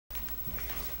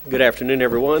Good afternoon,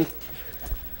 everyone.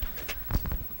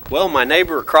 Well, my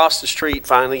neighbor across the street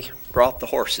finally brought the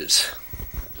horses.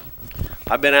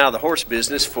 I've been out of the horse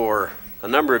business for a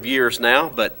number of years now,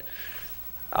 but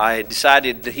I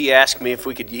decided that he asked me if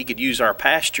he could use our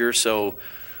pasture, so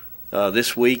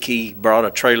this week he brought a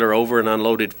trailer over and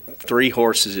unloaded 3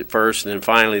 horses at first and then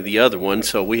finally the other one.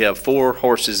 So we have 4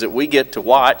 horses that we get to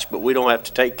watch, but we don't have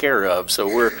to take care of. So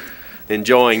we're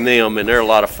enjoying them, and they're a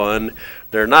lot of fun.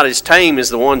 They're not as tame as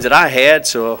the ones that I had,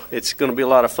 so it's going to be a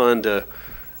lot of fun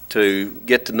to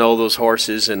get to know those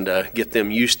horses and get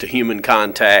them used to human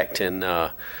contact. And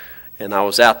I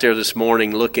was out there this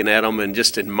morning looking at them and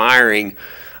just admiring.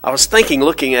 I was thinking,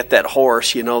 looking at that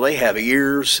horse, they have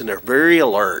ears and they're very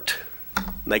alert.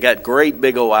 And they got great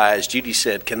big old eyes. Judy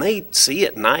said, "Can they see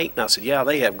at night?" And I said, "Yeah,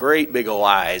 they have great big old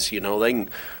eyes. They can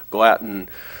go out and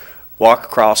walk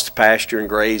across the pasture and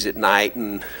graze at night."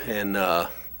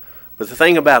 But the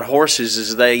thing about horses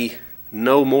is they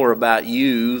know more about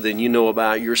you than you know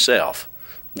about yourself.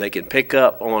 They can pick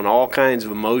up on all kinds of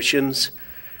emotions.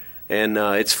 And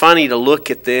it's funny to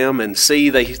look at them and see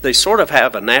they sort of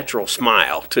have a natural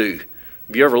smile too.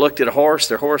 Have you ever looked at a horse?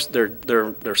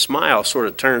 Their smile sort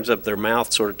of turns up, their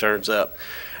mouth sort of turns up.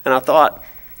 And I thought,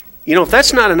 if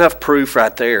that's not enough proof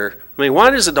right there, why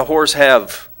doesn't the horse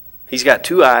have? He's got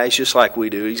 2 eyes just like we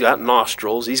do. He's got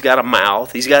nostrils. He's got a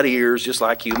mouth. He's got ears just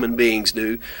like human beings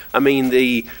do.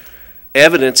 The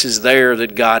evidence is there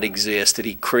that God exists, that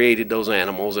He created those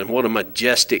animals, and what a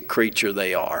majestic creature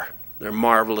they are. They're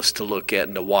marvelous to look at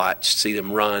and to watch, see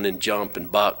them run and jump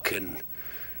and buck.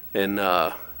 And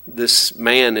this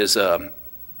man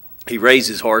he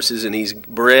raises horses, and he's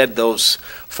bred those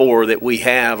 4 that we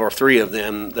have, or 3 of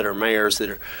them that are mares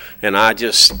and I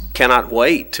just cannot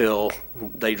wait till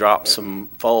they drop some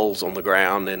foals on the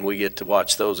ground and we get to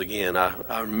watch those again. I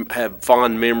have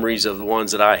fond memories of the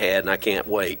ones that I had, and I can't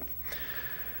wait.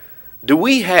 Do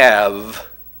we have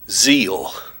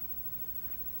zeal?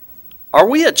 Are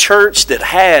we a church that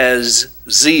has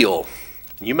zeal?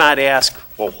 You might ask,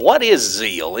 well, what is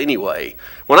zeal anyway?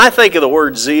 When I think of the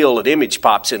word zeal, an image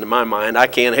pops into my mind. I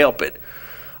can't help it.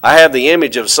 I have the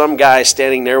image of some guy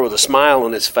standing there with a smile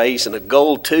on his face and a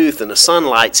gold tooth, and the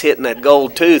sunlight's hitting that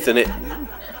gold tooth, and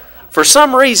for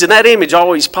some reason that image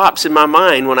always pops in my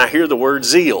mind when I hear the word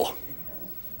zeal.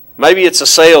 Maybe it's a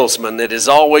salesman that is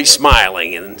always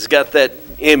smiling and has got that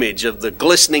image of the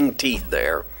glistening teeth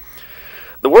there.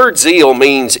 The word zeal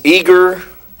means eager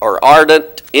or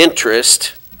ardent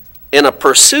interest in a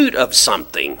pursuit of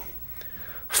something.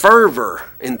 Fervor,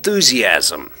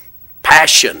 enthusiasm,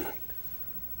 passion.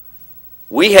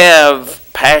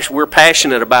 We're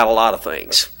passionate about a lot of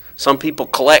things. Some people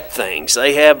collect things.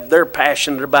 They're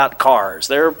passionate about cars.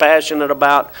 They're passionate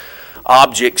about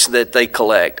objects that they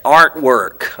collect.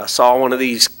 Artwork. I saw one of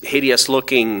these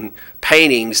hideous-looking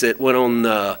paintings that went on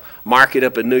the market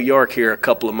up in New York here a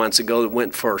couple of months ago that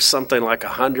went for something like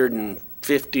 $150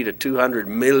 to $200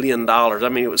 million.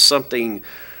 It was something.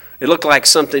 It looked like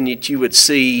something that you would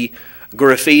see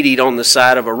graffitied on the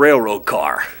side of a railroad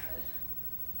car.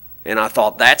 And I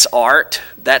thought, that's art.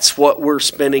 That's what we're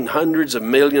spending hundreds of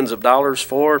millions of dollars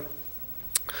for.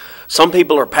 Some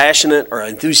people are passionate or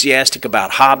enthusiastic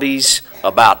about hobbies,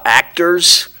 about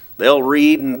actors. They'll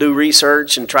read and do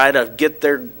research and try to get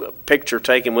their picture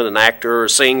taken with an actor or a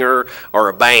singer or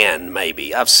a band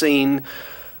maybe. I've seen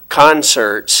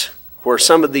concerts where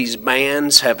some of these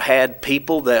bands have had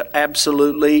people that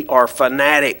absolutely are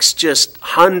fanatics, just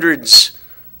hundreds,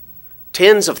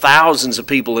 tens of thousands of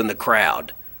people in the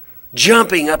crowd,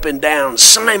 jumping up and down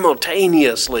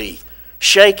simultaneously,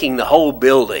 shaking the whole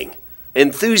building,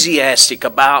 enthusiastic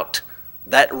about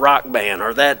that rock band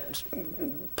or that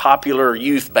popular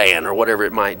youth band or whatever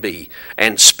it might be,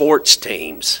 and sports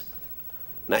teams.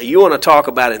 Now, you want to talk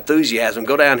about enthusiasm,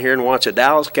 go down here and watch a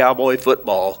Dallas Cowboy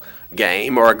football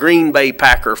game or a Green Bay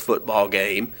Packer football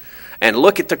game and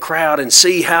look at the crowd and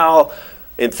see how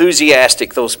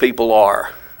enthusiastic those people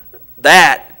are.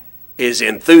 That is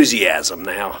enthusiasm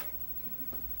now.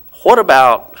 What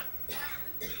about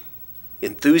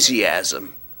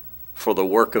enthusiasm for the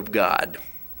work of God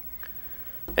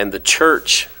and the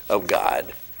church of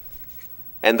God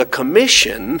and the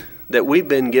commission that we've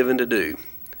been given to do?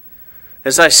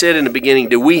 As I said in the beginning,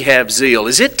 do we have zeal?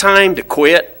 Is it time to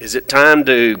quit? Is it time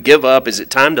to give up? Is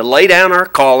it time to lay down our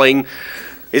calling?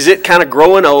 Is it kind of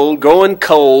growing old, growing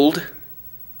cold?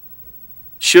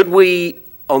 Should we,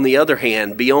 on the other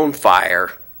hand, be on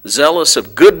fire, zealous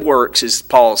of good works, as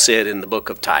Paul said in the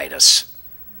book of Titus?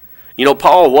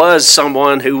 Paul was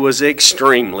someone who was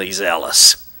extremely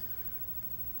zealous.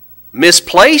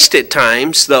 Misplaced at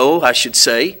times, though, I should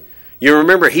say. You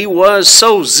remember, he was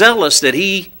so zealous that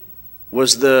he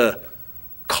was the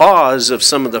cause of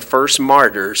some of the first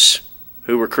martyrs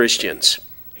who were Christians.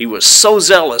 He was so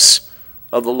zealous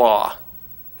of the law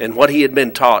and what he had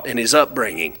been taught in his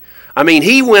upbringing. I mean,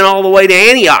 he went all the way to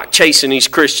Antioch chasing these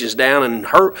Christians down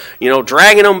and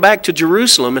dragging them back to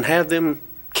Jerusalem and have them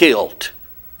killed.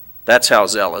 That's how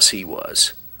zealous he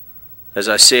was. As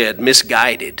I said,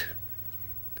 misguided.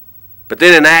 But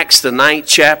then in Acts, the 9th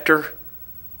chapter,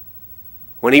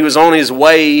 when he was on his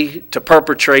way to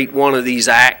perpetrate one of these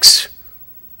acts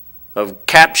of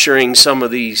capturing one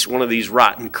of these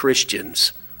rotten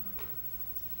Christians,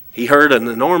 he heard an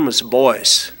enormous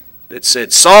voice that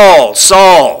said, "Saul,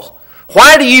 Saul,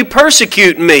 why do you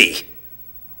persecute me?"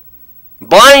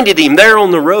 Blinded him there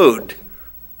on the road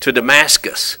to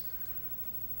Damascus.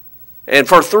 And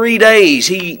for 3 days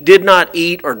he did not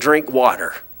eat or drink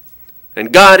water.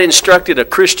 And God instructed a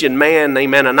Christian man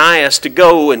named Ananias to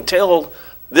go and tell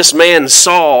this man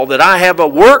Saul that I have a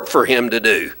work for him to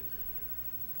do.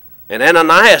 And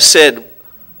Ananias said,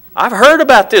 "I've heard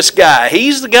about this guy.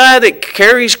 He's the guy that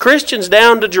carries Christians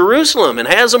down to Jerusalem and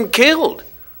has them killed."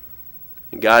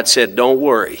 And God said, "Don't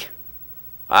worry.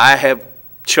 I have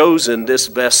chosen this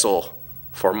vessel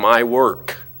for my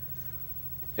work."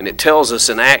 And it tells us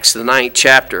in Acts, the 9th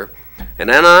chapter,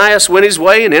 "And Ananias went his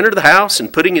way and entered the house,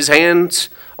 and putting his hands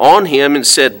on him and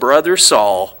said, Brother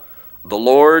Saul, the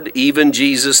Lord, even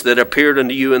Jesus that appeared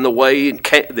unto you in the way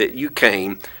that you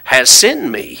came, has sent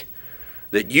me,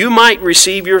 that you might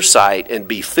receive your sight and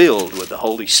be filled with the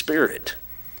Holy Spirit.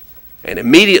 And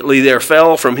immediately there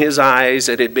fell from his eyes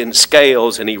that had been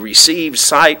scales, and he received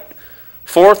sight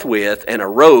forthwith, and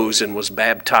arose and was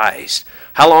baptized."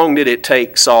 How long did it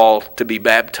take Saul to be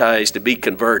baptized, to be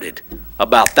converted?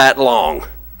 About that long.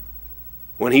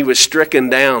 When he was stricken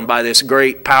down by this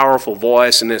great powerful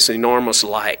voice and this enormous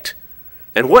light.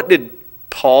 And what did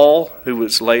Paul, who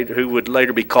would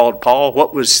later be called Paul,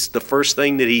 what was the first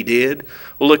thing that he did?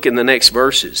 Well, look in the next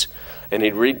verses. "And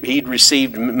he'd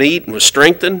received meat and was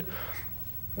strengthened.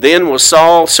 Then was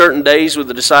Saul certain days with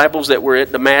the disciples that were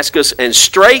at Damascus, and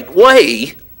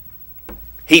straightway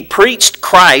he preached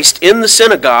Christ in the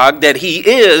synagogue, that he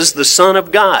is the Son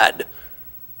of God."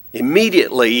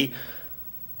 Immediately,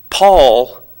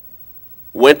 Paul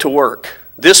went to work.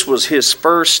 This was his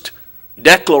first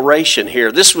declaration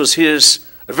here. This was his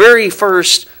very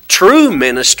first true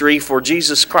ministry for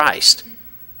Jesus Christ.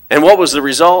 And what was the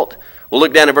result? Well,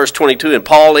 look down at verse 22. "And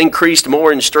Paul increased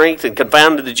more in strength and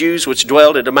confounded the Jews which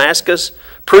dwelled at Damascus,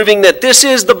 proving that this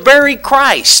is the very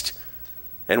Christ."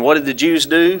 And what did the Jews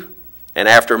do? "And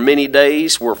after many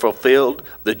days were fulfilled,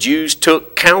 the Jews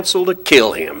took counsel to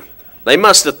kill him." They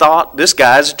must have thought, this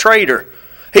guy's a traitor.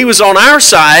 He was on our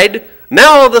side.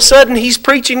 Now all of a sudden he's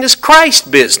preaching this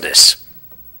Christ business.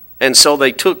 And so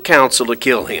they took counsel to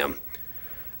kill him.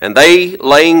 And their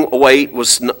laying await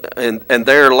was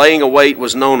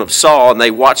known of Saul, and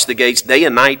they watched the gates day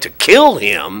and night to kill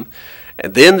him.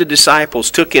 And then the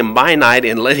disciples took him by night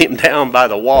and let him down by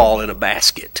the wall in a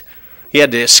basket. He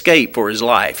had to escape for his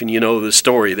life, and you know the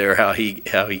story there, how he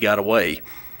got away.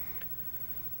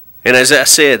 And as I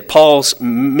said, Paul's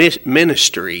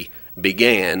ministry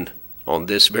began on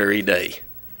this very day.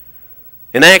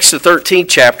 In Acts the 13th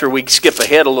chapter, we skip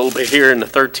ahead a little bit here in the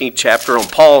 13th chapter on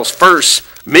Paul's first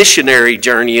missionary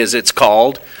journey, as it's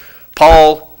called.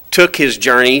 Paul took his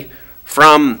journey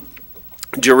from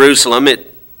Jerusalem.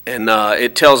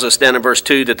 It tells us down in verse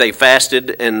 2 that they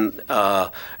fasted, and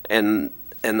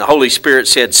the Holy Spirit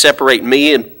said, "Separate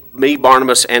me,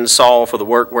 Barnabas, and Saul for the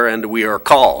work whereunto we are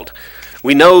called."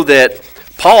 We know that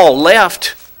Paul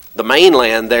left the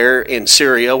mainland there in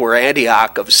Syria, where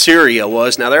Antioch of Syria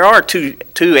was. Now there are two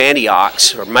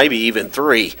Antiochs, or maybe even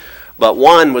three, but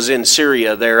one was in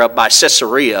Syria there up by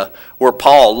Caesarea, where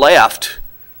Paul left.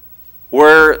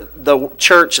 Where the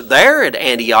church there at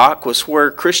Antioch was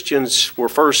where Christians were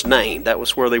first named. That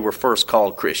was where they were first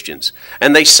called Christians.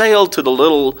 And they sailed to the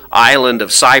little island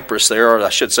of Cyprus there, or I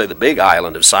should say the big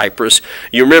island of Cyprus.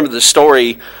 You remember the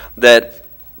story that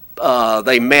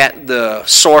they met the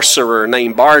sorcerer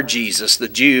named Bar-Jesus, the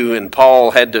Jew, and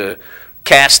Paul had to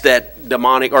cast that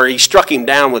demonic, or he struck him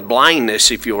down with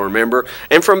blindness, if you'll remember.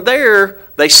 And from there,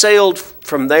 they sailed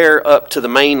from there up to the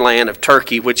mainland of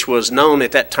Turkey, which was known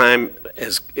at that time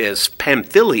as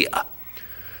Pamphylia.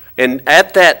 And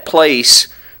at that place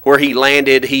where he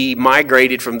landed, he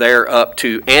migrated from there up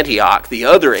to Antioch, the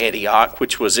other Antioch,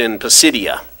 which was in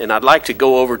Pisidia. And I'd like to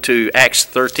go over to Acts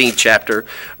 13th chapter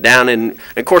down in,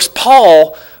 and of course,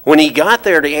 Paul, when he got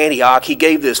there to Antioch, he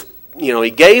gave this, he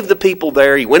gave the people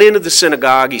there, he went into the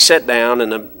synagogue, he sat down,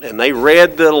 and they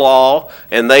read the law,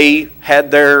 and they had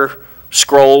their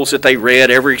scrolls that they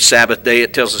read every Sabbath day.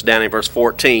 It tells us down in verse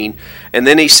 14. And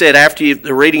then he said, after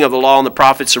the reading of the law and the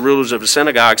prophets, the rulers of the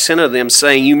synagogue sent unto them,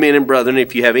 saying, you men and brethren,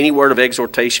 if you have any word of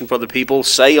exhortation for the people,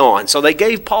 say on. So they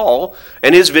gave Paul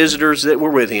and his visitors that were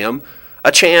with him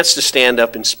a chance to stand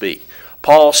up and speak.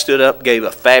 Paul stood up, gave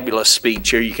a fabulous speech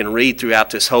here. You can read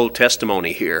throughout this whole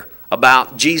testimony here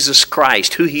about Jesus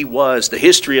Christ, who he was, the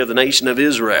history of the nation of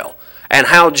Israel, and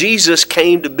how Jesus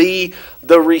came to be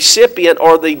the recipient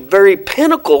or the very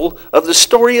pinnacle of the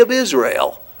story of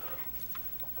Israel.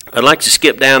 I'd like to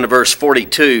skip down to verse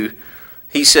 42.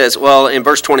 He says, well, in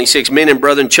verse 26, men and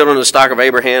brethren, children of the stock of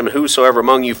Abraham, and whosoever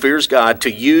among you fears God,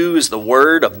 to you is the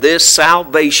word of this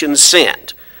salvation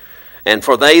sent. And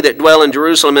for they that dwell in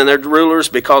Jerusalem and their rulers,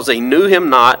 because they knew him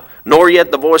not, nor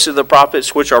yet the voice of the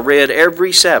prophets, which are read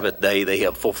every Sabbath day, they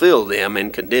have fulfilled them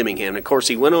in condemning him. And of course,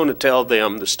 he went on to tell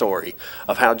them the story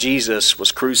of how Jesus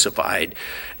was crucified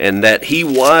and that he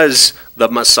was the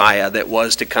Messiah that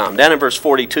was to come. Down in verse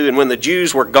 42, and when the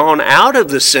Jews were gone out of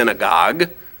the synagogue,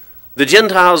 the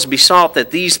Gentiles besought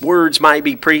that these words might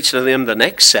be preached to them the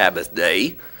next Sabbath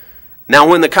day. Now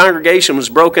when the congregation was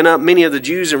broken up, many of the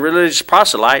Jews and religious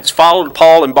proselytes followed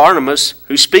Paul and Barnabas,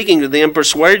 who speaking to them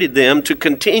persuaded them to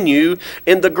continue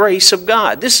in the grace of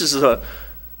God. This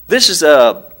is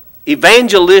a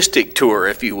evangelistic tour,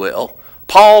 if you will.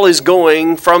 Paul is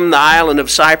going from the island of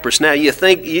Cyprus. Now you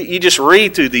think, you just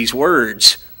read through these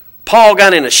words. Paul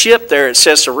got in a ship there at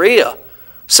Caesarea,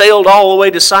 sailed all the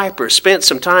way to Cyprus, spent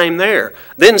some time there,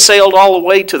 then sailed all the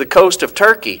way to the coast of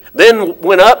Turkey, then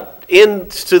went up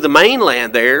into the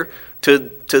mainland there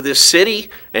to this city,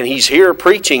 and he's here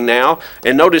preaching now.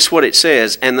 And notice what it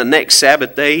says, and the next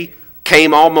Sabbath day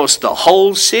came almost the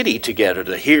whole city together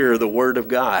to hear the word of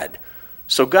God.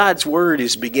 So God's word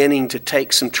is beginning to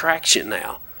take some traction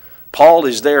now. Paul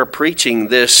is there preaching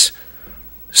this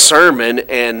sermon,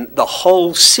 and the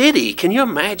whole city, can you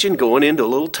imagine going into a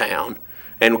little town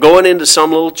and going into some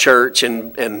little church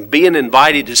and being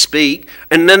invited to speak,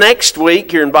 and the next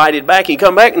week you're invited back, and you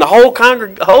come back and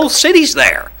the whole city's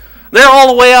there. They're all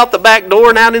the way out the back door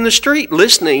and out in the street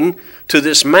listening to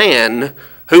this man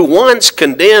who once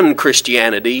condemned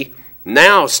Christianity,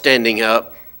 now standing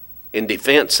up in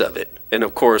defense of it, and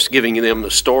of course giving them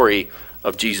the story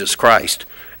of Jesus Christ.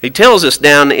 He tells us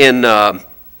down in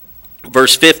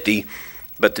verse 50,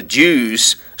 but the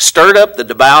Jews stirred up the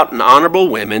devout and honorable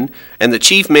women and the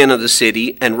chief men of the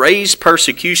city and raised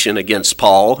persecution against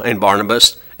Paul and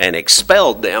Barnabas and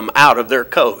expelled them out of their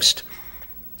coast.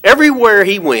 Everywhere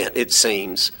he went, it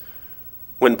seems,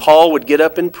 when Paul would get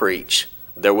up and preach,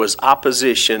 there was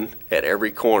opposition at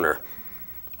every corner.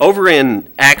 Over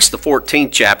in Acts the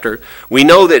 14th chapter, we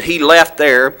know that he left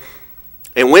there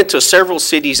and went to several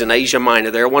cities in Asia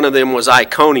Minor there. One of them was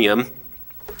Iconium,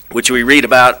 which we read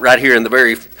about right here in the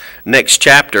very next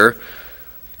chapter,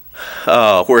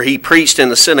 where he preached in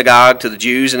the synagogue to the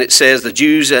Jews, and it says the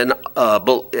Jews and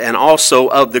also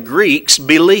of the Greeks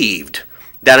believed.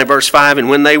 Down in verse 5, and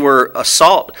when there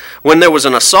was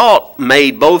an assault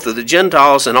made both of the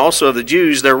Gentiles and also of the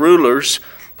Jews, their rulers,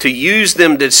 to use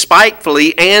them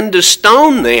despitefully and to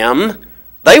stone them,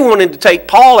 they wanted to take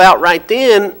Paul out right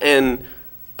then and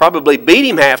probably beat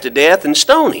him half to death and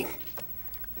stone him.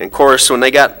 And of course, when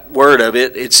they got word of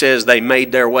it, it says they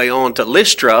made their way on to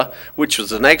Lystra, which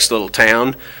was the next little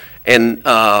town. And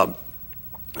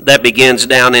that begins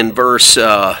down in verse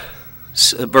 8.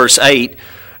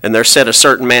 And there sat a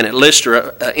certain man at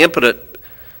Lystra, impotent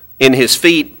in his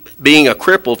feet, being a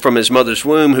cripple from his mother's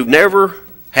womb, who never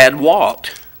had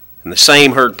walked. And the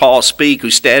same heard Paul speak,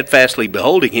 who steadfastly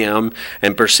beholding him,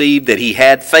 and perceived that he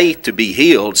had faith to be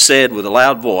healed, said with a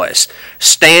loud voice,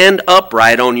 stand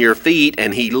upright on your feet,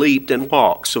 and he leaped and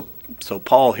walked. So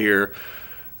Paul here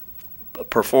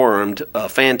performed a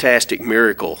fantastic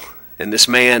miracle, and this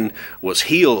man was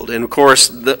healed. And of course,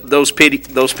 those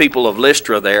people of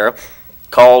Lystra there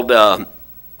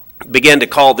began to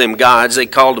call them gods. They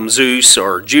called them Zeus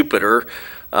or Jupiter.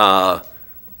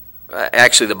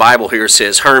 Actually, the Bible here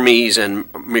says Hermes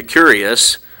and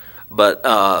Mercurius,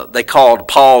 but they called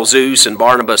Paul Zeus, and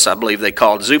Barnabas, I believe they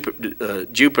called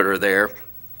Jupiter there.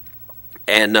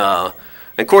 And of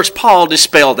course, Paul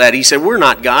dispelled that. He said, we're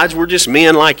not gods, we're just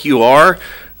men like you are.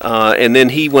 And then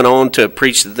he went on to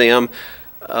preach to them.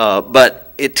 But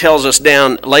it tells us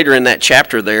down later in that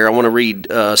chapter there, I want to read,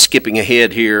 skipping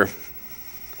ahead here,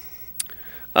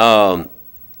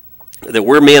 that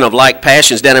we're men of like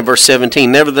passions, down in verse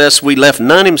 17. Nevertheless, we left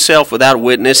none himself without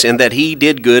witness, and that he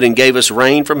did good and gave us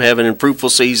rain from heaven and fruitful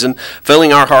season,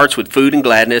 filling our hearts with food and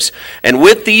gladness. And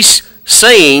with these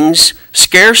sayings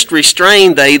scarce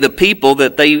restrained they the people,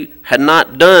 that they had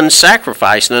not done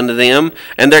sacrifice unto them.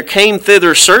 And there came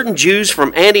thither certain Jews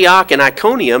from Antioch and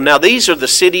Iconium. Now these are the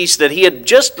cities that he had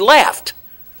just left.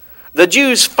 The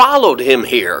Jews followed him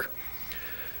here.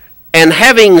 And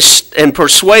who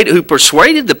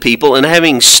persuaded the people, and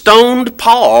having stoned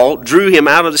Paul, drew him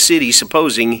out of the city,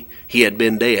 supposing he had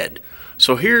been dead.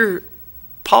 So here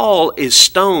Paul is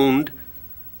stoned,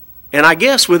 and I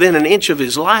guess within an inch of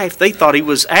his life, they thought he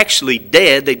was actually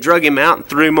dead. They drug him out and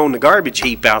threw him on the garbage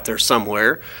heap out there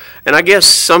somewhere. And I guess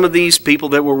some of these people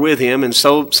that were with him, and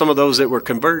so some of those that were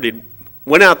converted,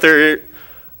 went out there,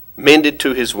 mended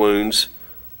to his wounds,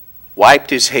 wiped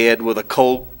his head with a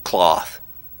cold cloth,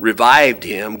 revived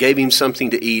him, gave him something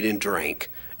to eat and drink,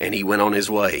 and he went on his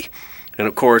way. And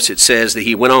of course it says that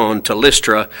he went on to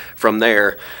Lystra from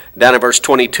there. Down in verse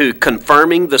 22,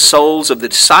 confirming the souls of the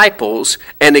disciples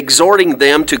and exhorting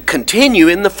them to continue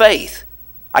in the faith.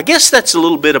 I guess that's a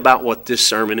little bit about what this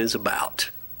sermon is about.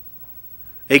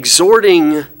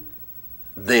 Exhorting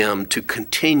them to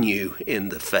continue in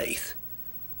the faith.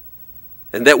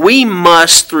 And that we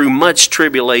must, through much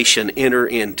tribulation, enter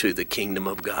into the kingdom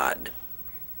of God.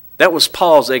 That was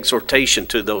Paul's exhortation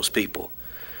to those people.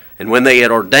 And when they had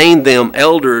ordained them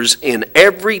elders in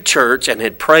every church and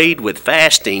had prayed with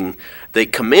fasting, they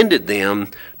commended them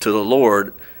to the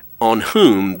Lord, on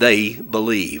whom they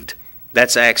believed.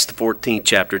 That's Acts the 14th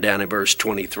chapter down in verse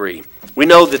 23. We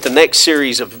know that the next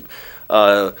series of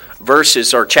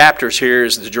verses or chapters here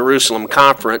is the Jerusalem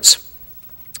conference,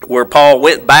 where Paul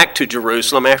went back to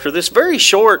Jerusalem after this very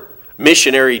short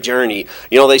missionary journey.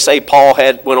 You know, they say Paul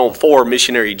went on 4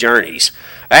 missionary journeys.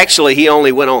 Actually, he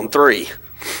only went on 3.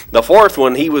 The 4th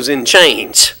one, he was in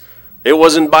chains. It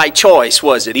wasn't by choice,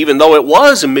 was it? Even though it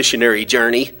was a missionary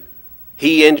journey,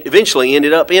 he eventually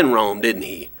ended up in Rome, didn't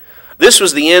he? This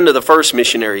was the end of the first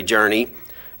missionary journey.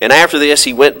 And after this,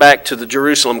 he went back to the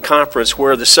Jerusalem conference,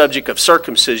 where the subject of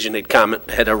circumcision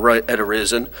had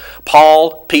arisen.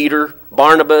 Paul, Peter,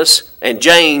 Barnabas, and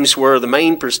James were the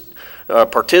main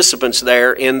participants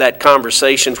there in that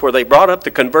conversation, where they brought up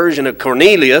the conversion of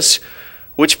Cornelius,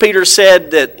 which Peter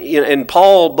said that, and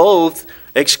Paul both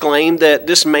exclaimed that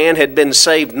this man had been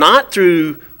saved not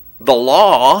through the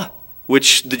law,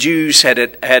 which the Jews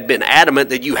had been adamant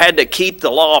that you had to keep the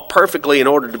law perfectly in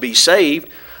order to be saved.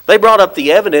 They brought up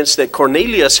the evidence that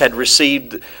Cornelius had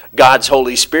received God's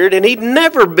Holy Spirit, and he'd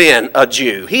never been a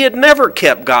Jew. He had never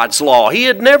kept God's law. He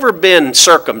had never been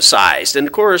circumcised. And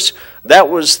of course, that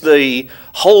was the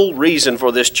whole reason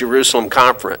for this Jerusalem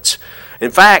conference.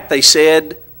 In fact, they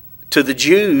said to the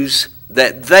Jews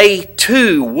that they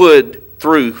too would,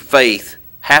 through faith,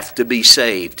 have to be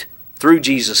saved through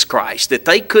Jesus Christ, that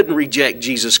they couldn't reject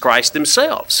Jesus Christ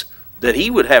themselves, that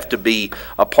he would have to be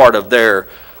a part of their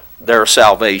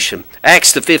salvation.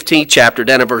 Acts the 15th chapter,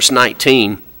 down at verse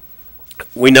 19,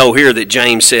 we know here that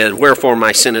James said, wherefore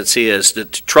my sentence is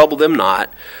that to trouble them not,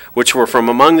 which were from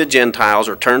among the Gentiles,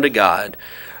 or turn to God,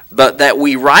 but that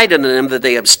we write unto them that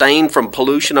they abstain from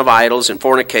pollution of idols and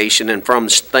fornication, and from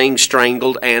things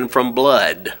strangled, and from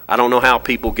blood. I don't know how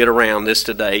people get around this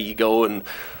today. You go and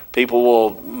people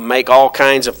will make all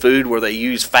kinds of food where they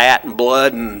use fat and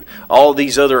blood and all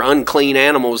these other unclean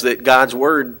animals that God's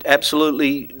Word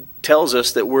absolutely tells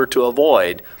us that we're to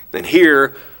avoid. And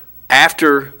here,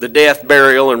 after the death,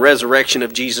 burial, and resurrection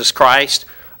of Jesus Christ,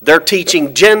 they're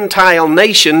teaching Gentile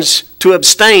nations to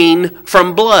abstain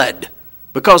from blood,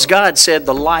 because God said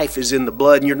the life is in the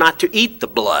blood and you're not to eat the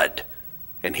blood.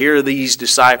 And here these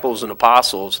disciples and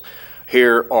apostles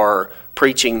here are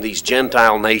preaching these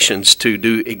Gentile nations to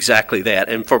do exactly that.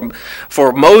 And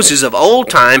for Moses of old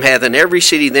time hath in every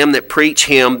city them that preach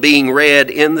him, being read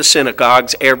in the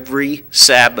synagogues every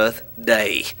Sabbath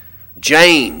day.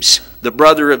 James, the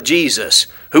brother of Jesus,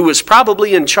 who was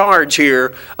probably in charge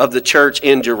here of the church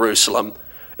in Jerusalem,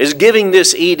 is giving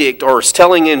this edict, or is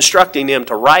instructing them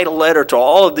to write a letter to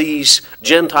all of these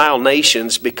Gentile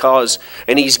nations,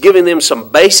 and he's giving them some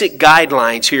basic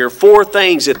guidelines here, 4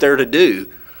 things that they're to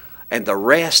do. And the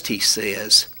rest, he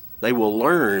says, they will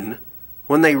learn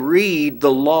when they read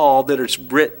the law that is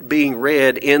being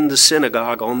read in the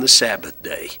synagogue on the Sabbath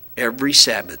day, every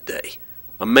Sabbath day.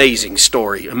 Amazing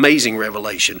story, amazing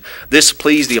revelation. This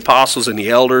pleased the apostles and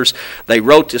the elders. They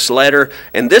wrote this letter,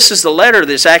 and this is the letter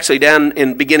that's actually down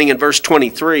beginning in verse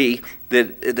 23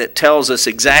 that tells us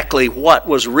exactly what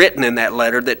was written in that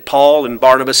letter that Paul and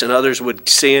Barnabas and others would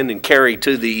send and carry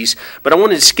to these. But I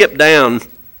wanted to skip down.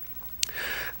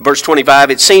 Verse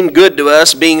 25, it seemed good to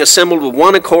us, being assembled with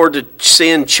one accord, to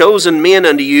send chosen men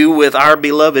unto you with our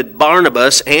beloved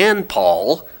Barnabas and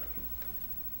Paul,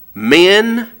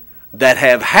 men that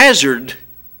have hazarded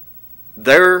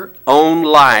their own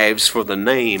lives for the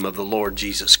name of the Lord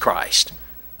Jesus Christ.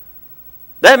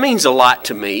 That means a lot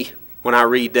to me when I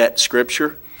read that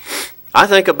scripture. I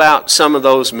think about some of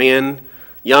those men,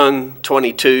 young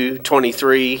 22,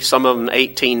 23, some of them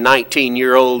 18,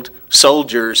 19-year-old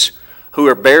soldiers who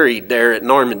are buried there at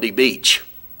Normandy Beach.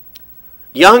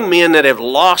 Young men that have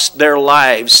lost their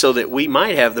lives so that we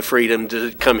might have the freedom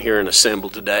to come here and assemble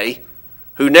today,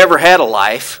 who never had a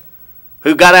life,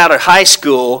 who got out of high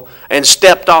school and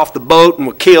stepped off the boat and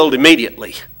were killed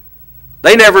immediately.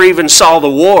 They never even saw the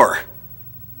war,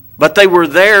 but they were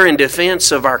there in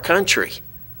defense of our country.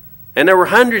 And there were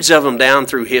hundreds of them down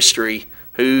through history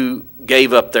who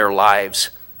gave up their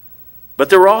lives. But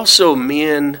there were also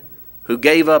men who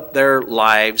gave up their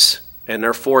lives and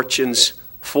their fortunes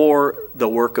for the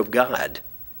work of God.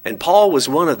 And Paul was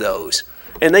one of those.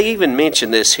 And they even mention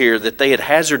this here, that they had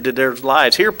hazarded their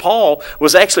lives. Here Paul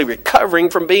was actually recovering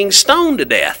from being stoned to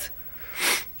death.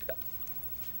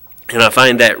 And I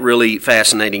find that really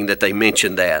fascinating that they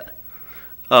mentioned that.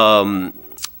 And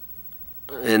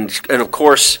of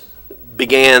course,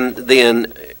 began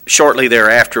then shortly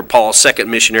thereafter Paul's second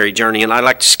missionary journey. And I'd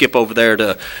like to skip over there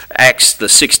to Acts, the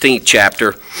 16th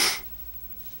chapter,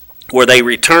 where they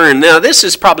return. Now, this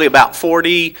is probably about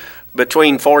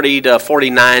between 40 to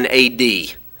 49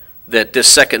 A.D. that this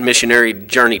second missionary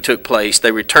journey took place.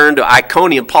 They returned to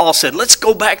Iconium. Paul said, let's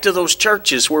go back to those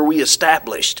churches where we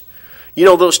established. You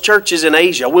know, those churches in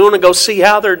Asia. We want to go see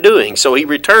how they're doing. So he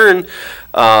returned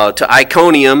to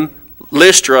Iconium,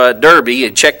 Lystra, Derbe,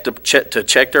 and to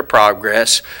check their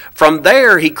progress. From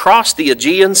there, he crossed the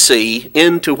Aegean Sea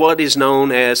into what is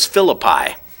known as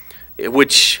Philippi,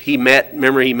 which he met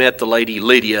the lady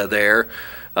Lydia there,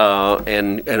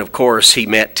 and of course he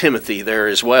met Timothy there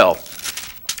as well.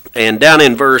 And down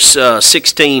in verse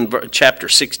 16, chapter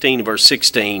 16, verse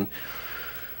 16,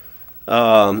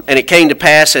 and it came to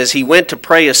pass as he went to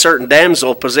pray, a certain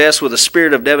damsel possessed with a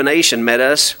spirit of divination met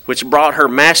us, which brought her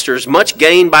masters much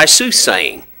gain by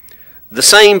soothsaying. The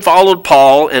same followed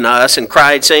Paul and us, and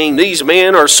cried, saying, these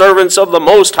men are servants of the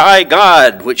Most High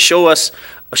God, which show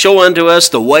unto us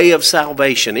the way of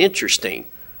salvation. Interesting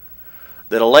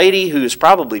that a lady who is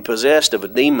probably possessed of a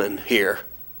demon here,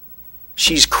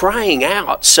 she's crying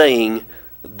out saying,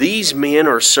 these men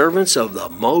are servants of the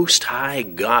Most High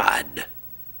God.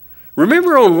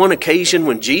 Remember on one occasion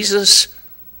when Jesus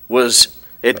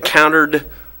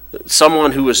encountered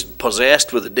someone who was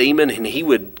possessed with a demon, and he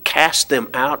would cast them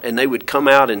out, and they would come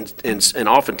out, and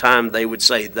oftentimes they would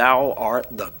say, thou art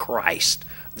the Christ,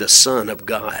 the Son of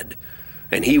God.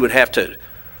 And he would have to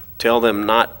tell them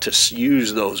not to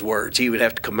use those words. He would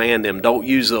have to command them, don't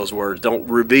use those words. Don't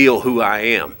reveal who I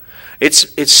am.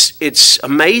 It's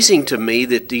amazing to me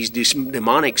that these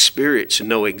demonic spirits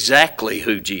know exactly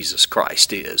who Jesus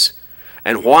Christ is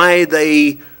and why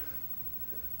they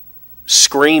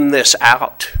scream this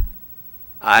out.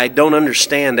 I don't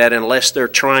understand that unless they're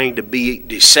trying to be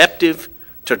deceptive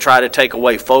to try to take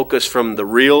away focus from the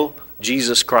real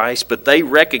Jesus Christ, but they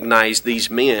recognize these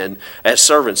men as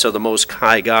servants of the Most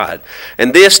High God.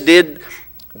 And this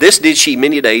did she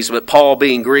many days, but Paul,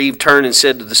 being grieved, turned and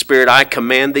said to the Spirit, I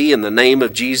command thee in the name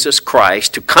of Jesus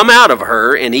Christ to come out of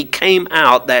her. And he came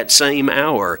out that same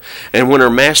hour. And when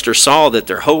her master saw that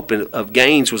their hope of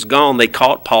gains was gone, they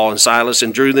caught Paul and Silas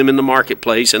and drew them in the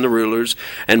marketplace and the rulers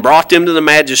and brought them to the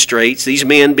magistrates. These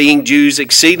men, being Jews,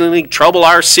 exceedingly trouble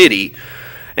our city,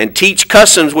 and teach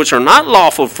customs which are not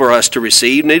lawful for us to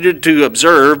receive, neither to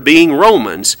observe, being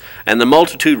Romans. And the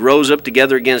multitude rose up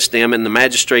together against them, and the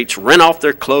magistrates rent off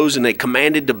their clothes, and they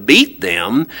commanded to beat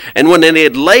them. And when they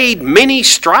had laid many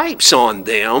stripes on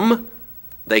them,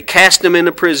 they cast them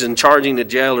into prison, charging the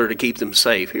jailer to keep them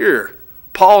safe. Here,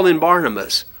 Paul and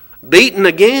Barnabas, beaten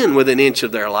again with an inch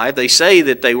of their life. They say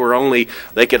that they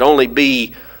could only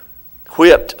be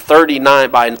whipped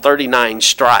 39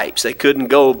 stripes. They couldn't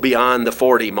go beyond the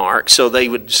 40 mark, so they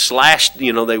would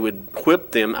they would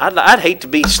whip them. I'd hate to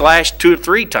be slashed 2 or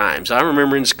 3 times. I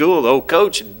remember in school, the old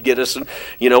coach would get us,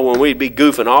 when we'd be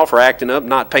goofing off or acting up,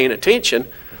 not paying attention,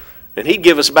 and he'd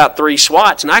give us about 3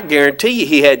 swats, and I guarantee you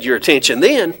he had your attention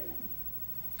then.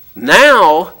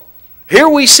 Now, here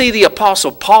we see the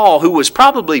Apostle Paul, who was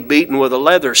probably beaten with a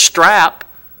leather strap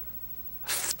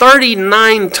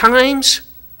 39 times.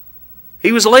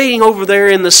 He was laying over there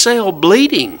in the cell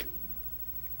bleeding.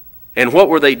 And what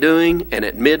were they doing? And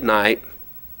at midnight,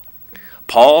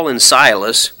 Paul and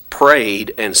Silas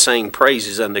prayed and sang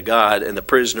praises unto God, and the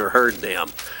prisoner heard them.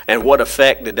 And what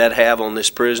effect did that have on this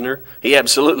prisoner? He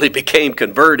absolutely became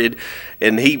converted,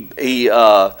 and he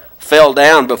fell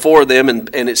down before them, and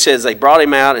it says they brought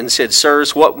him out and said,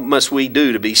 Sirs, what must we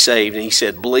do to be saved? And he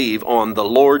said, Believe on the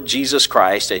Lord Jesus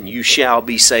Christ, and you shall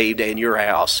be saved and your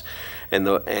house.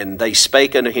 And they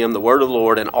spake unto him the word of the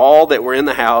Lord, and all that were in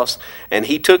the house. And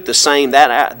he took the same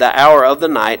the hour of the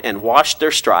night, and washed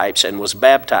their stripes, and was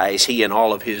baptized, he and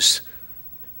all of his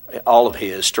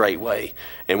straightway.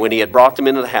 And when he had brought them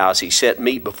into the house, he set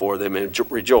meat before them,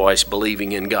 and rejoiced,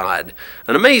 believing in God.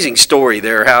 An amazing story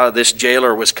there, how this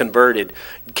jailer was converted.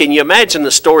 Can you imagine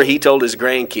the story he told his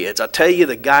grandkids? I tell you,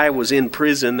 the guy was in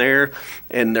prison there,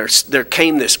 and there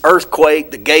came this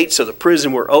earthquake. The gates of the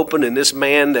prison were open, and this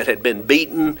man that had been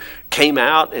beaten came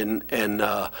out, and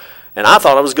I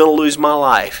thought I was going to lose my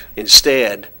life.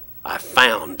 Instead, I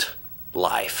found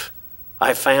life.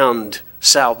 I found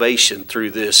salvation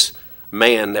through this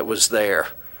man that was there.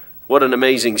 What an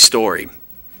amazing story.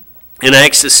 In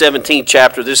Acts the 17th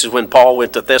chapter, this is when Paul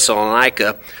went to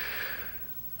Thessalonica.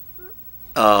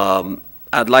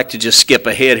 I'd like to just skip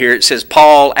ahead here. It says,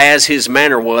 Paul, as his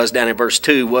manner was, down in verse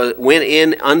 2, went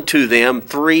in unto them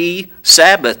 3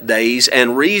 Sabbath days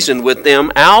and reasoned with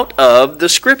them out of the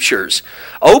Scriptures,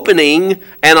 opening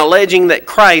and alleging that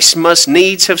Christ must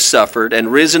needs have suffered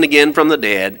and risen again from the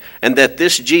dead, and that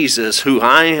this Jesus, who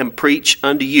I am preach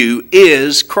unto you,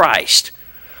 is Christ.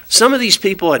 Some of these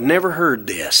people had never heard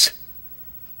this.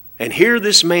 And here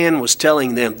this man was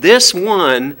telling them, this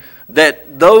one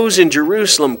that those in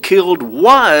Jerusalem killed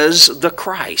was the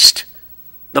Christ,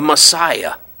 the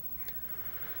Messiah.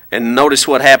 And notice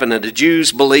what happened. And the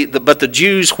Jews believed, but the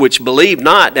Jews which believed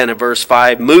not, down in verse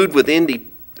 5, moved with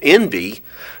envy,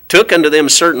 took unto them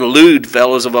certain lewd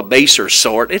fellows of a baser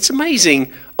sort. It's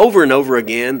amazing, over and over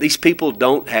again, these people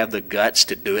don't have the guts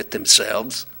to do it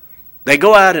themselves. They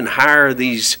go out and hire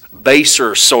these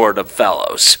baser sort of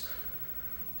fellows,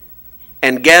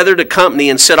 and gathered a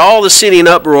company, and set all the city in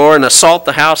uproar, and assault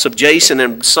the house of Jason,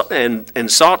 and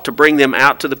sought to bring them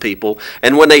out to the people.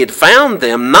 And when they had found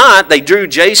them not, they drew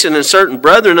Jason and certain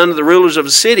brethren unto the rulers of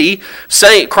the city,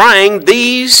 crying,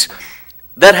 These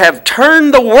that have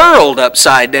turned the world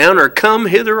upside down are come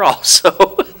hither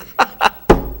also.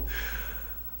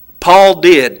 Paul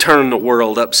did turn the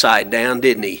world upside down,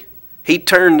 didn't he? He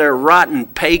turned their rotten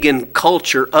pagan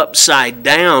culture upside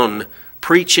down,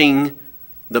 preaching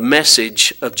the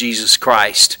message of Jesus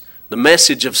Christ, the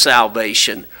message of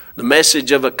salvation, the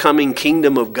message of a coming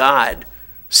kingdom of God,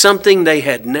 something they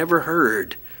had never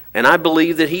heard. And I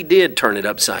believe that he did turn it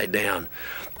upside down.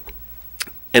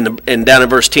 And down in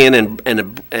verse 10,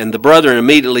 and the brethren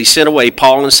immediately sent away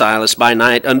Paul and Silas by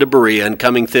night unto Berea, and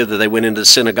coming thither they went into the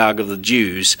synagogue of the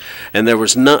Jews. And there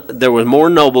was more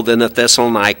noble than at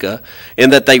Thessalonica,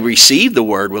 in that they received the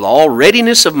word with all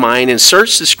readiness of mind, and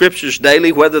searched the Scriptures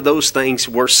daily whether those things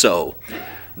were so.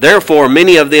 Therefore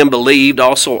many of them believed,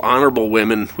 also honorable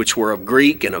women, which were of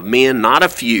Greek and of men, not a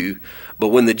few. But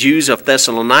when the Jews of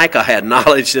Thessalonica had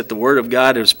knowledge that the word of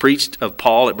God was preached of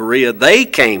Paul at Berea, they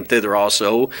came thither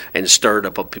also, and stirred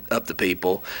up the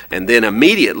people. And then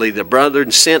immediately the brethren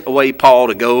sent away Paul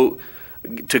to go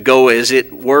as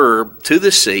it were to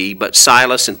the sea, but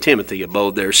Silas and Timothy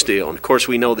abode there still. And of course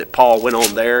we know that Paul went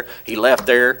on there. He left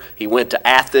there. He went to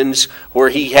Athens, where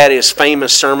he had his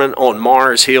famous sermon on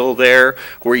Mars Hill there,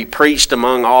 where he preached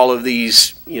among all of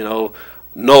these,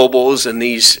 nobles and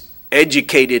these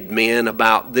educated men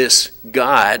about this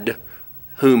God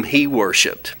whom he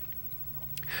worshiped.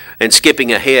 And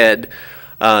skipping ahead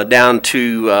down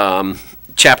to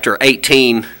chapter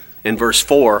 18 in verse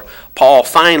 4, Paul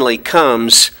finally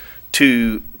comes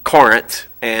to Corinth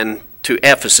and to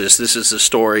Ephesus. This is the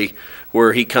story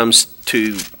where he comes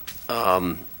to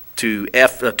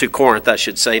Corinth, I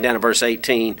should say, down in verse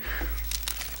 18.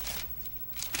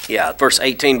 Yeah, verse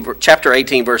 18, chapter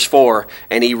 18, verse 4.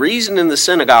 And he reasoned in the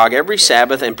synagogue every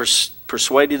Sabbath, and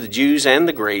persuaded the Jews and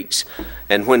the Greeks.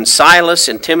 And when Silas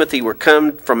and Timothy were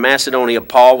come from Macedonia,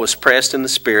 Paul was pressed in the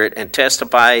Spirit, and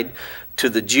testified to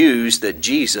the Jews that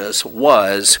Jesus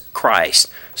was Christ.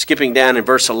 Skipping down in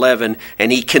verse 11,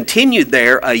 and he continued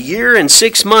there 1 year and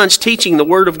 6 months, teaching the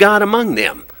word of God among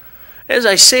them. As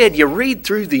I said, you read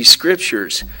through these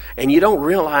scriptures, and you don't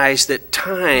realize that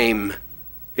time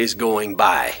is going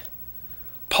by.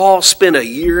 Paul spent 1.5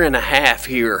 years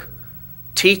here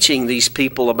teaching these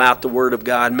people about the Word of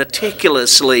God,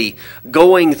 meticulously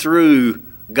going through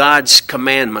God's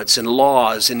commandments and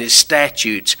laws and His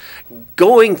statutes,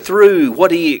 going through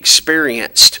what he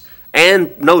experienced,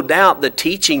 and no doubt the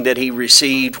teaching that he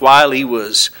received while he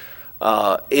was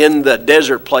in the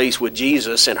desert place with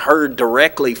Jesus, and heard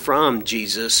directly from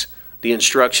Jesus the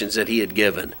instructions that he had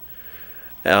given.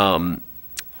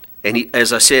 And he,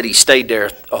 as I said, he stayed there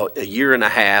 1.5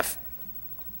 years,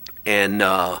 and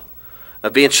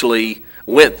eventually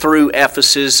went through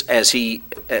Ephesus as the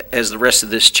rest of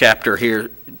this chapter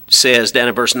here says down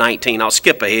in verse 19. I'll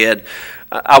skip ahead.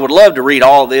 I would love to read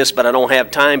all this, but I don't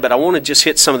have time, but I want to just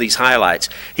hit some of these highlights.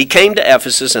 He came to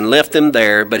Ephesus and left them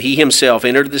there, but he himself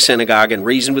entered the synagogue and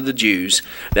reasoned with the Jews,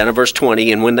 down in verse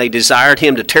 20, and when they desired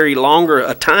him to tarry longer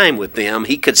a time with them,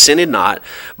 he consented not,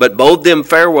 but bade them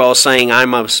farewell, saying, I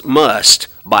must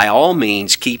by all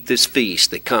means keep this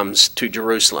feast that comes to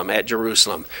Jerusalem, at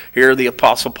Jerusalem. Here the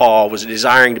Apostle Paul was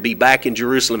desiring to be back in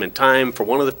Jerusalem in time for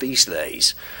one of the feast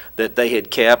days that they had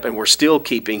kept and were still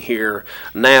keeping here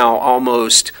now,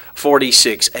 almost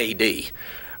 46 A.D.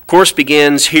 Of course,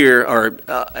 begins here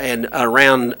and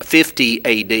around 50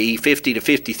 A.D., 50 to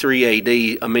 53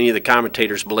 A.D., many of the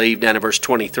commentators believe, down in verse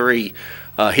 23,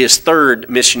 his third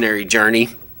missionary journey.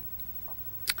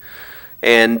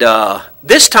 And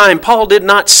this time, Paul did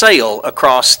not sail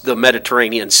across the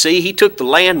Mediterranean Sea. He took the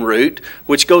land route,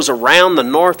 which goes around the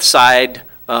north side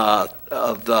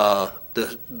of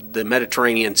the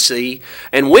Mediterranean Sea,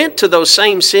 and went to those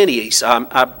same cities. I'm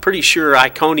pretty sure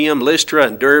Iconium, Lystra,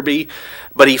 and Derbe,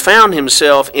 but he found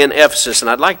himself in Ephesus,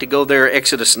 and I'd like to go there.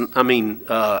 Acts,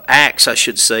 I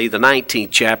should say, the 19th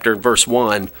chapter, verse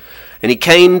 1. And he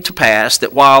came to pass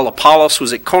that while Apollos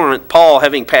was at Corinth, Paul,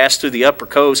 having passed through the upper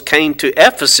coast, came to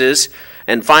Ephesus,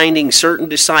 and finding certain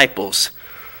disciples.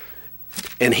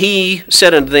 And he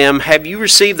said unto them, Have you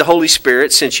received the Holy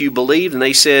Spirit since you believed? And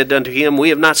they said unto him, We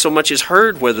have not so much as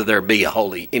heard whether there be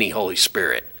any Holy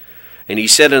Spirit. And he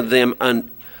said unto them,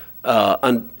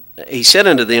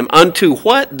 Unto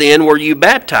what then were you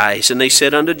baptized? And they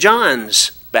said, Unto John's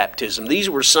baptism. These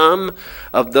were some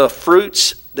of the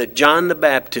fruits that John the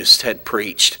Baptist had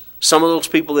preached. Some of those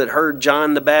people that heard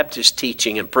John the Baptist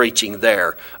teaching and preaching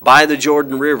there by the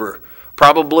Jordan River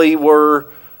probably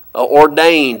were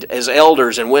ordained as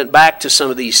elders and went back to some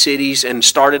of these cities and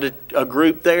started a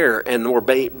group there and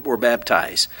were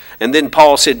baptized. And then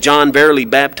Paul said, John verily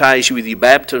baptized you with the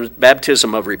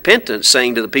baptism of repentance,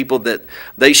 saying to the people that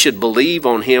they should believe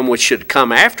on him which should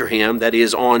come after him, that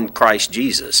is, on Christ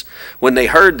Jesus. When they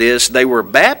heard this, they were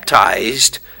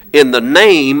baptized in the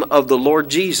name of the Lord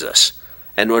Jesus.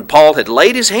 And when Paul had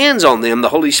laid his hands on them, the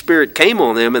Holy Spirit came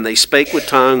on them, and they spake with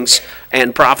tongues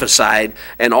and prophesied,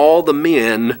 and all the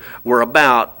men were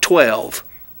about 12.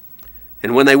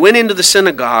 And when they went into the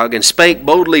synagogue and spake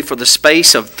boldly for the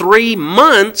space of 3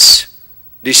 months,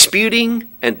 disputing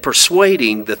and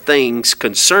persuading the things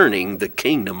concerning the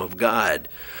kingdom of God.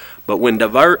 But when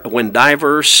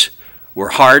divers were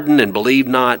hardened and believed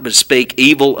not, but spake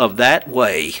evil of that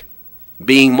way,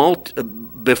 being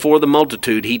before the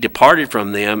multitude, he departed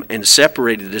from them and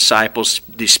separated the disciples,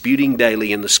 disputing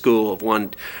daily in the school of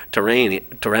one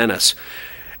Tyrannus.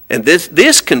 And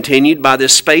this continued by the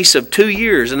space of 2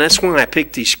 years. And that's why I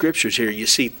picked these scriptures here. You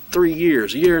see 3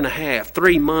 years, a year and a half,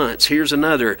 3 months. Here's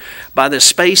another. By the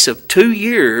space of 2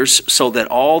 years, so that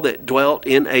all that dwelt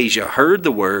in Asia heard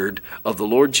the word of the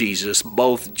Lord Jesus,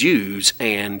 both Jews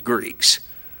and Greeks.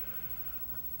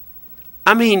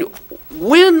 I mean,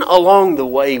 when along the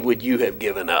way would you have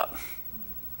given up?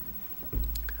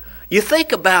 You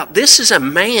think about, this is a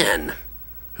man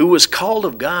who was called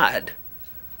of God.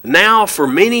 Now, for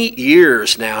many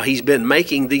years now, he's been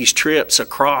making these trips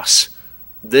across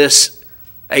this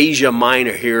Asia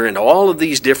Minor here and all of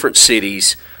these different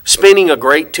cities, spending a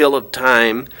great deal of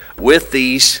time with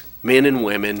these men and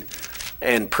women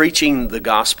and preaching the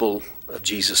gospel of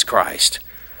Jesus Christ.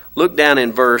 Look down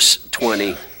in verse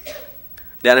 20.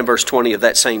 Down in verse 20 of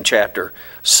that same chapter.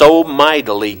 So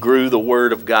mightily grew the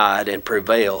word of God and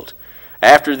prevailed.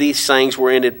 After these things were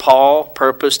ended, Paul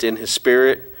purposed in his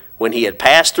spirit, when he had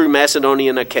passed through Macedonia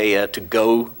and Achaia, to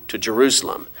go to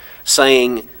Jerusalem,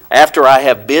 saying, After I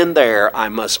have been there, I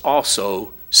must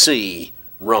also see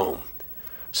Rome.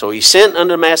 So he sent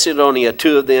unto Macedonia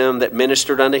 2 of them that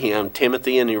ministered unto him,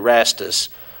 Timothy and Erastus.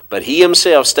 But he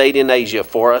himself stayed in Asia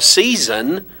for a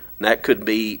season. That could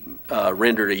be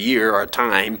rendered a year or a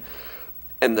time.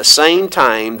 And the same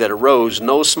time that arose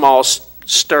no small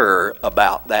stir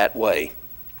about that way.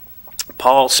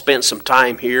 Paul spent some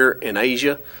time here in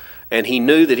Asia, and he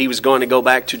knew that he was going to go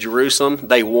back to Jerusalem.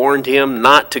 They warned him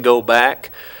not to go back.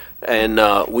 And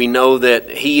we know that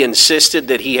he insisted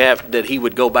that he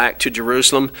would go back to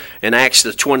Jerusalem. In Acts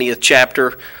the 20th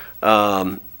chapter,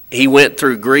 he went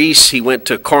through Greece, he went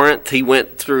to Corinth, he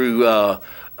went through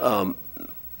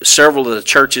several of the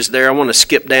churches there. I want to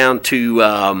skip down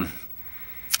to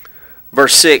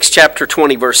Verse 6, chapter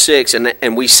 20, verse 6,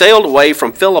 and we sailed away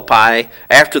from Philippi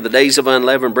after the days of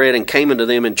unleavened bread, and came unto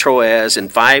them in Troas in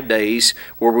 5 days,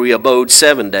 where we abode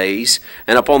 7 days.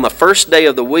 And upon the first day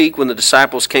of the week, when the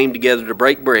disciples came together to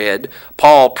break bread,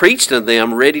 Paul preached unto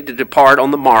them, ready to depart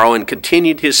on the morrow, and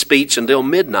continued his speech until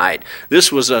midnight.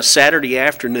 This was a Saturday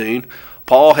afternoon.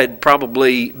 Paul had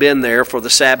probably been there for the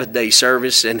Sabbath day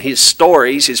service, and his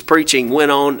stories, his preaching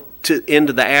went on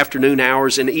into the afternoon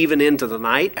hours and even into the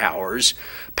night hours,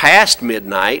 past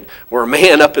midnight, where a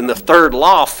man up in the third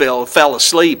loft fell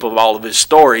asleep of all of his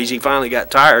stories. He finally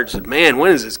got tired and said, "Man,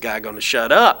 when is this guy going to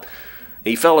shut up?"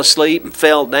 He fell asleep and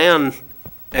fell down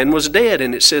and was dead.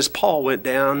 And it says Paul went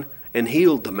down and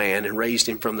healed the man and raised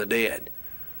him from the dead.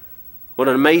 What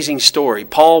an amazing story.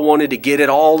 Paul wanted to get it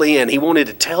all in. He wanted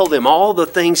to tell them all the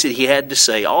things that he had to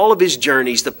say, all of his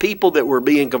journeys, the people that were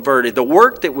being converted, the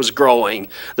work that was growing,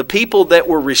 the people that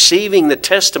were receiving the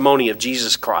testimony of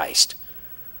Jesus Christ.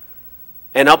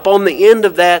 And up on the end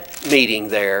of that meeting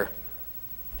there,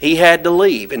 he had to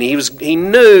leave. And he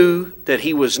knew that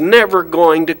he was never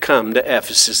going to come to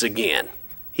Ephesus again.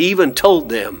 He even told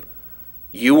them,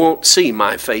 "You won't see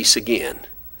my face again."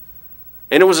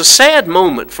 And it was a sad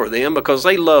moment for them because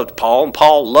they loved Paul, and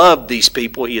Paul loved these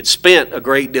people. He had spent a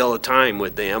great deal of time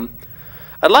with them.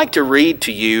 I'd like to read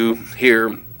to you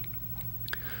here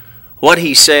what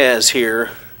he says here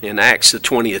in Acts, the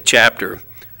 20th chapter.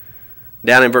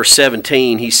 Down in verse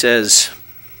 17, he says,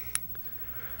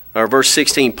 or verse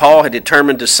 16, Paul had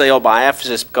determined to sail by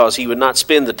Ephesus because he would not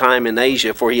spend the time in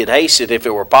Asia, for he had hasted, if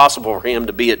it were possible for him,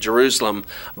 to be at Jerusalem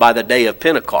by the day of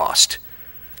Pentecost.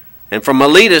 And from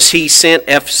Miletus he sent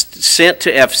to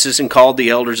Ephesus and called the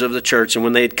elders of the church. And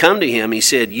when they had come to him, he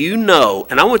said, "You know,"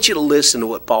 and I want you to listen to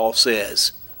what Paul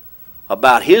says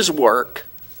about his work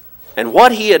and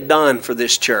what he had done for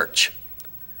this church.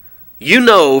 "You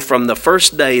know from the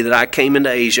first day that I came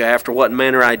into Asia, after what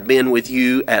manner I'd been with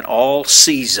you at all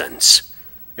seasons."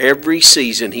 Every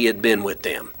season he had been with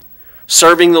them,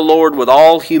 "serving the Lord with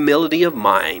all humility of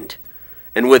mind,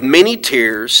 and with many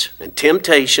tears and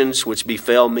temptations which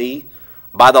befell me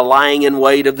by the lying in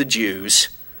wait of the Jews,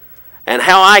 and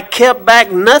how I kept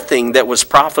back nothing that was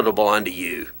profitable unto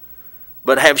you,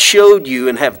 but have showed you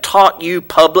and have taught you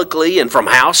publicly and from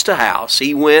house to house."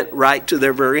 He went right to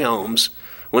their very homes.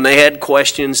 When they had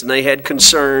questions and they had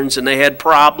concerns and they had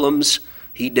problems,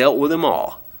 he dealt with them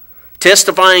all.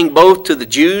 "Testifying both to the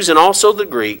Jews and also the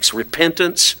Greeks,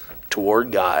 repentance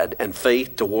toward God and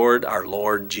faith toward our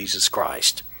Lord Jesus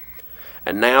Christ.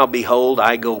 And now, behold,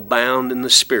 I go bound in the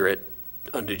Spirit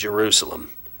unto Jerusalem,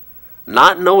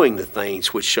 not knowing the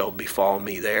things which shall befall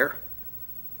me there,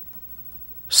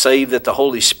 save that the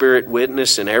Holy Spirit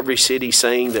witness in every city,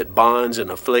 saying that bonds and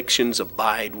afflictions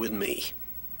abide with me.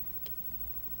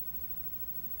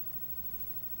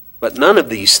 But none of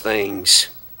these things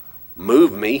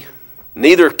move me,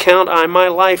 neither count I my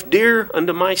life dear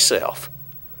unto myself,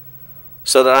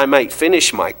 so that I might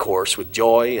finish my course with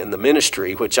joy in the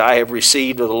ministry which I have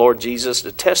received of the Lord Jesus,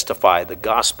 to testify the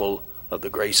gospel of the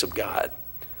grace of God.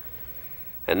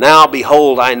 And now,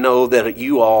 behold, I know that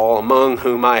you all, among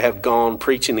whom I have gone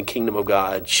preaching the kingdom of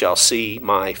God, shall see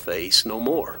my face no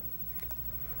more.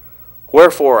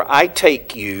 Wherefore I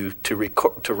take you to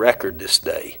record this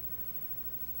day,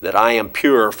 that I am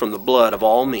pure from the blood of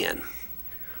all men.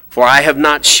 For I have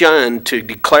not shunned to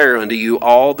declare unto you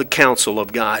all the counsel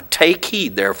of God. Take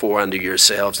heed, therefore, unto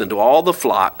yourselves and to all the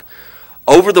flock,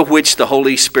 over the which the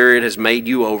Holy Spirit has made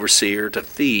you overseer, to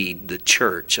feed the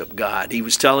church of God." He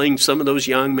was telling some of those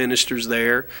young ministers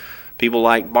there, people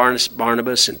like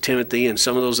Barnabas and Timothy and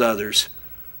some of those others,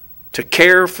 to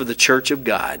care for the church of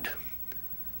God,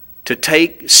 to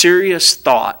take serious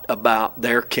thought about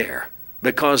their care.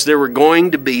 Because there were going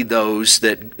to be those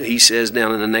that, he says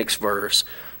down in the next verse,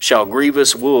 "shall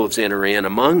grievous wolves enter in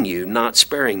among you, not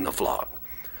sparing the flock.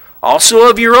 Also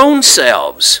of your own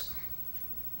selves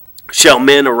shall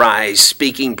men arise,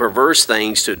 speaking perverse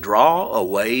things, to draw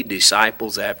away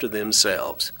disciples after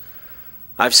themselves."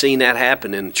 I've seen that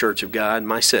happen in the church of God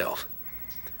myself.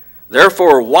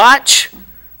 "Therefore watch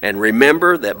and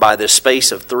remember that by the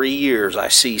space of 3 years I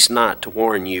cease not to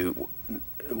warn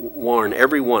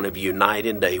every one of you night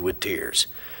and day with tears.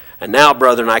 And now,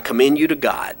 brethren, I commend you to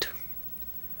God,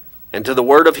 and to the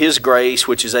word of his grace,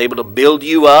 which is able to build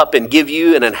you up and give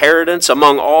you an inheritance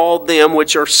among all them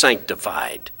which are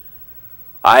sanctified.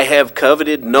 I have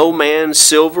coveted no man's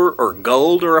silver or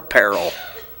gold or apparel.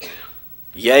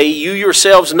 Yea, you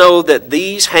yourselves know that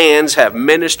these hands have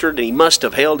ministered," and he must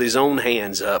have held his own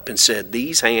hands up and said,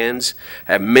 "These hands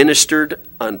have ministered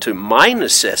unto my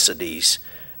necessities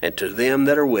and to them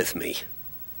that are with me."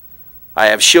 I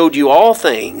have showed you all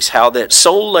things, how that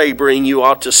so laboring you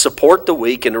ought to support the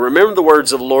weak, and to remember the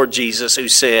words of the Lord Jesus, who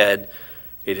said,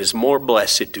 it is more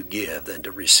blessed to give than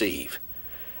to receive.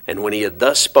 And when he had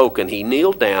thus spoken, he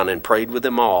kneeled down and prayed with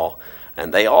them all.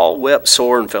 And they all wept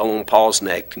sore and fell on Paul's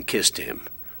neck and kissed him,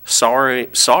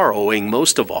 sorrowing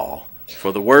most of all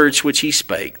for the words which he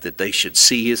spake, that they should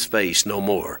see his face no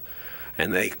more.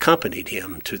 And they accompanied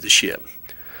him to the ship.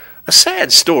 A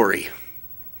sad story,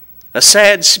 a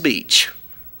sad speech.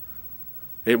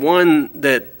 It one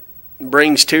that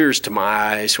brings tears to my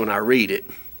eyes when I read it,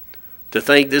 to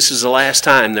think this is the last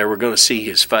time they were going to see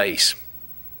his face.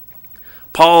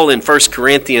 Paul in 1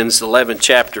 Corinthians 11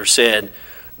 chapter said,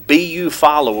 be you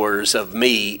followers of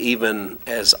me, even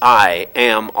as I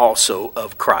am also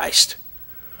of Christ.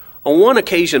 On one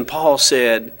occasion, Paul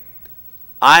said,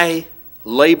 I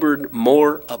labored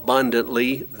more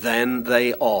abundantly than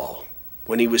they all,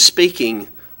 when he was speaking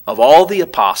of all the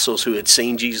apostles who had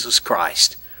seen Jesus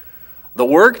Christ. The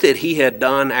work that he had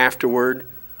done afterward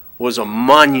was a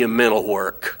monumental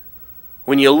work.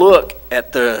 When you look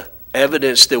at the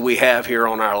evidence that we have here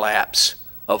on our laps,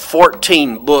 of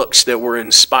 14 books that were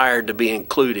inspired to be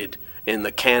included in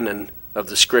the canon of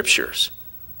the Scriptures,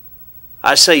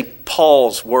 I say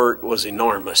Paul's work was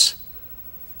enormous.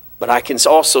 But I can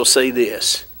also say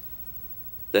this,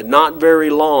 that not very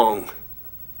long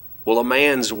will a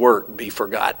man's work be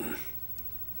forgotten.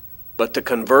 But the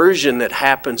conversion that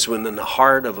happens within the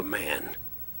heart of a man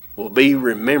will be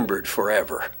remembered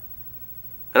forever.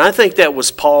 And I think that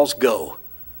was Paul's goal.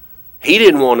 He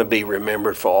didn't want to be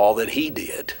remembered for all that he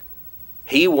did.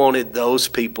 He wanted those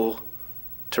people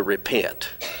to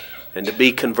repent and to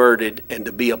be converted and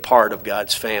to be a part of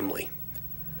God's family.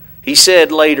 He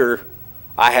said later,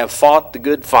 I have fought the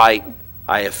good fight,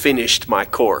 I have finished my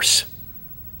course.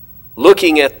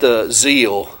 Looking at the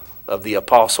zeal of the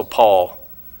Apostle Paul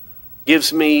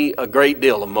gives me a great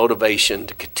deal of motivation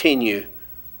to continue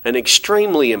an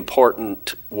extremely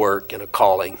important work and a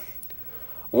calling,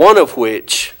 one of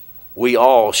which we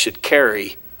all should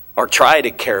carry or try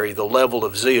to carry the level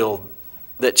of zeal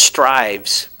that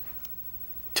strives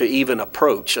to even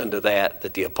approach unto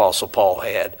that the Apostle Paul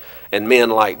had, and men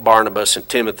like Barnabas and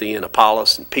Timothy and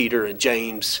Apollos and Peter and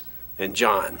James and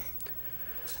John.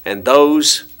 And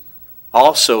those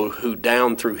also who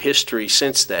down through history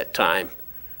since that time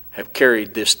have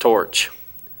carried this torch.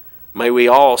 May we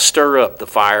all stir up the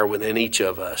fire within each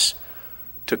of us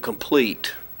to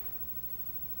complete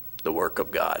the work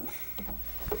of God.